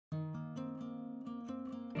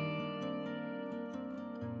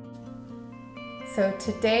So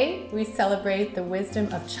today we celebrate the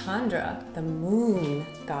wisdom of Chandra, the moon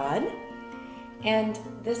god. And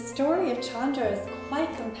this story of Chandra is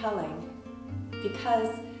quite compelling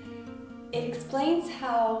because it explains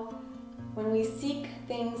how when we seek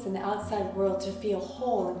things in the outside world to feel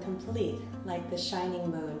whole and complete, like the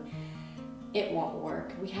shining moon, it won't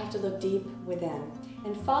work. We have to look deep within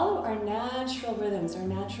and follow our natural rhythms, our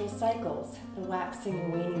natural cycles, the waxing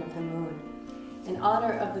and waning of the moon. In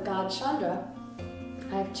honor of the god Chandra,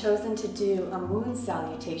 I've chosen to do a moon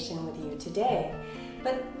salutation with you today.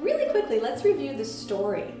 But really quickly, let's review the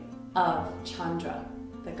story of Chandra,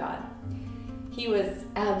 the god. He was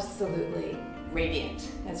absolutely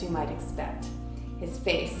radiant, as you might expect. His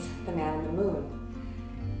face, the man in the moon,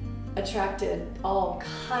 attracted all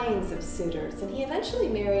kinds of suitors, and he eventually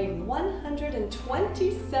married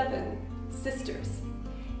 127 sisters.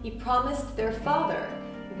 He promised their father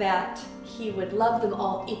that he would love them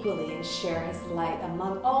all equally and share his light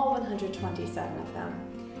among all 127 of them.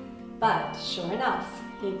 But sure enough,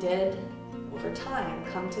 he did, over time,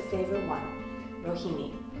 come to favor one,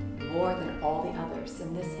 Rohini, more than all the others,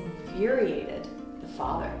 and this infuriated the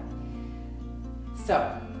father.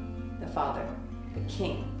 So, the father, the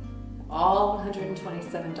king, all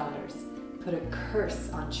 127 daughters, put a curse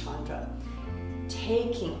on Chandra,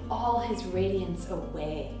 taking all his radiance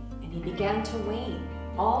away, and he began to wane,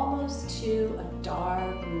 almost to a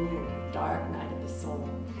dark moon, dark night of the soul.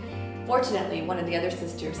 Fortunately, one of the other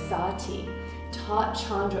sisters, Sati, taught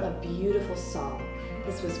Chandra a beautiful song.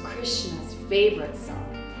 This was Krishna's favorite song.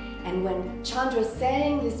 And when Chandra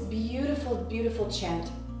sang this beautiful, beautiful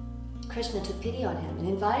chant, Krishna took pity on him and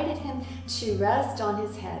invited him to rest on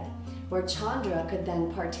his head, where Chandra could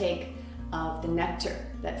then partake of the nectar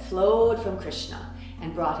that flowed from Krishna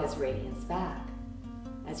and brought his radiance back.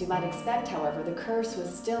 As you might expect, however, the curse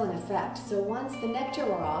was still in effect, so once the nectar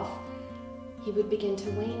wore off, he would begin to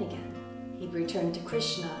wane again. He'd return to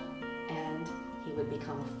Krishna and he would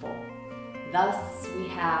become full. Thus, we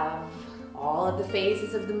have all of the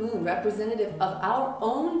phases of the moon representative of our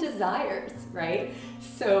own desires, right?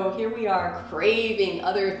 So here we are craving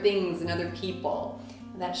other things and other people.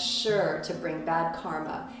 And that's sure to bring bad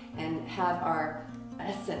karma and have our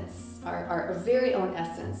essence, our very own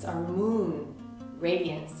essence, our moon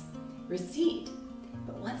radiance recede.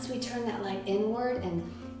 But once we turn that light inward and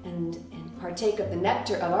partake of the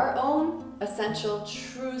nectar of our own essential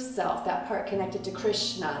true self, that part connected to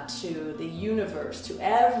Krishna, to the universe, to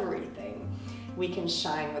everything, we can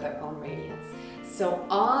shine with our own radiance. So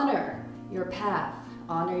honor your path,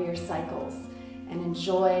 honor your cycles, and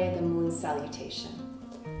enjoy the moon salutation.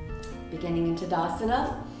 Beginning in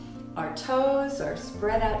Tadasana, our toes are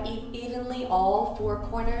spread out evenly, all four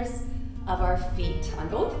corners of our feet, on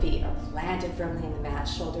both feet, are planted firmly in the mat,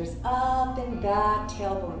 shoulders up and back,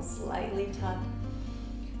 tailbone slightly tucked.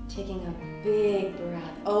 Taking a big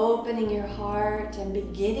breath, opening your heart and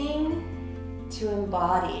beginning to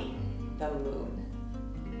embody the moon.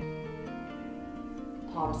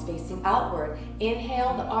 Palms facing outward.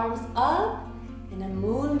 Inhale the arms up in a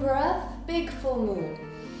moon breath, big full moon.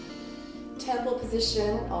 Temple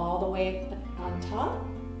position all the way on top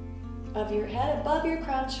of your head, above your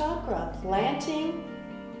crown chakra, planting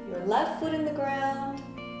your left foot in the ground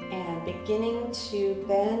and beginning to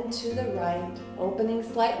bend to the right, opening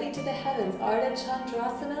slightly to the heavens, Ardha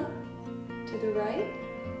Chandrasana to the right,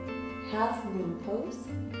 half moon pose.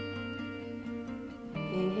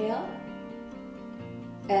 Inhale,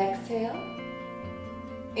 exhale,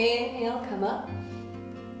 inhale, come up,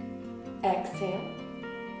 exhale,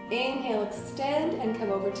 inhale, extend and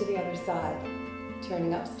come over to the other side.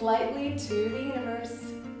 Turning up slightly to the universe.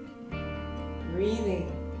 Breathing.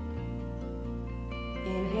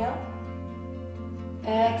 Inhale.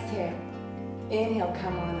 Exhale. Inhale,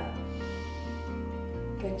 come on up.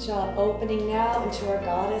 Good job. Opening now into our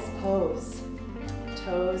goddess pose.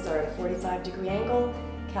 Toes are at a 45-degree angle,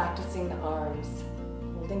 cactusing the arms.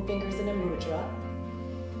 Holding fingers in a mudra.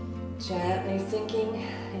 Gently sinking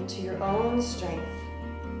into your own strength.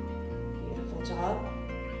 Beautiful job.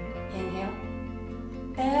 Inhale.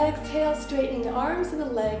 Exhale, straightening the arms and the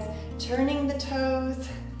legs, turning the toes,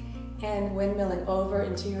 and windmilling over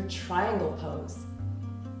into your triangle pose.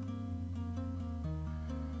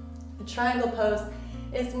 The triangle pose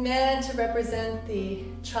is meant to represent the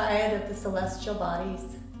triad of the celestial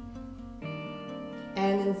bodies.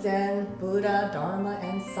 And in Zen, Buddha, Dharma,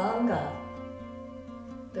 and Sangha,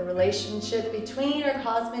 the relationship between our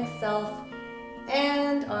cosmic self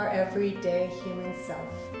and our everyday human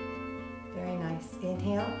self. Very nice.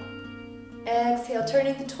 Inhale. Exhale,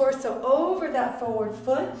 turning the torso over that forward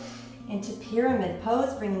foot into pyramid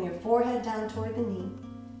pose, bringing your forehead down toward the knee.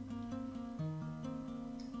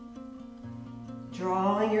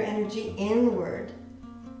 drawing your energy inward,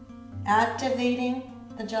 activating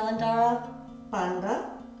the Jalandhara Bandha.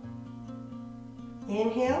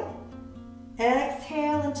 Inhale,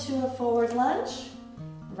 exhale into a forward lunge.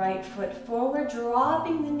 Right foot forward,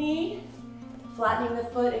 dropping the knee, flattening the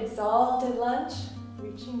foot, exalted lunge,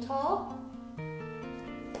 reaching tall.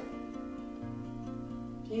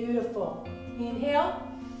 Beautiful. Inhale,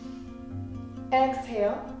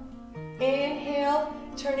 exhale, inhale,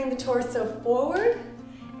 turning the torso forward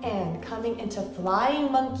and coming into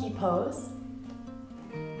flying monkey pose.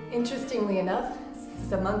 Interestingly enough, this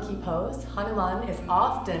is a monkey pose. Hanuman is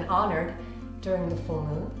often honored during the full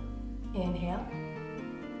moon. Inhale,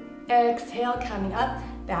 exhale, coming up,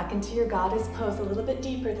 back into your goddess pose a little bit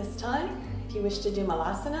deeper this time. If you wish to do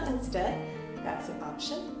Malasana instead, that's an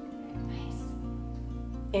option. Nice.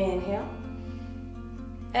 Inhale.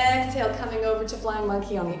 Exhale, coming over to flying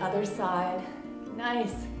monkey on the other side.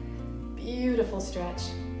 Nice. Beautiful stretch.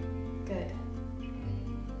 Good.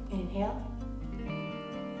 Inhale.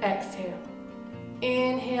 Exhale.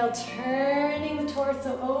 Inhale, turning the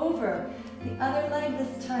torso over. The other leg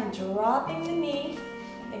this time, dropping the knee.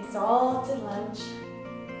 Exalted lunge.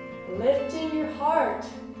 Lifting your heart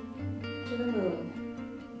to the moon.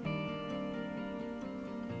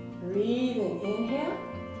 Breathing. Inhale.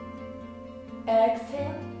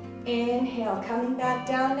 Exhale. Inhale. Coming back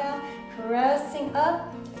down now. Pressing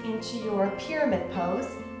up into your pyramid pose.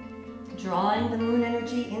 Drawing the moon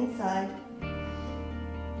energy inside.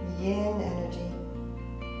 Yin energy.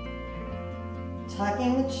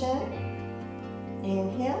 Tucking the chin.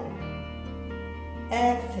 Inhale.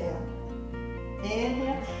 Exhale.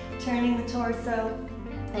 Inhale. Turning the torso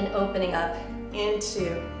and opening up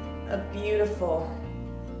into a beautiful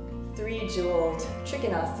three-jeweled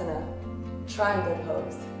Trikonasana triangle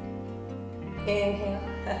pose.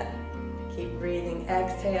 Inhale. Keep breathing.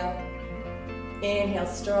 Exhale. Inhale.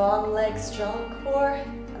 Strong legs, strong core.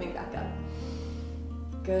 Coming back up.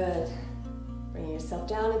 Good. Bring yourself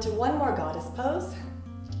down into one more goddess pose.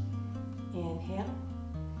 Inhale.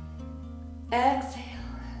 Exhale.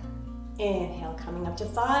 Inhale, coming up to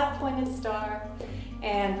 5-pointed star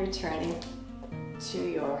and returning to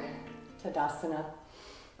your Tadasana.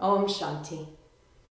 Om Shanti.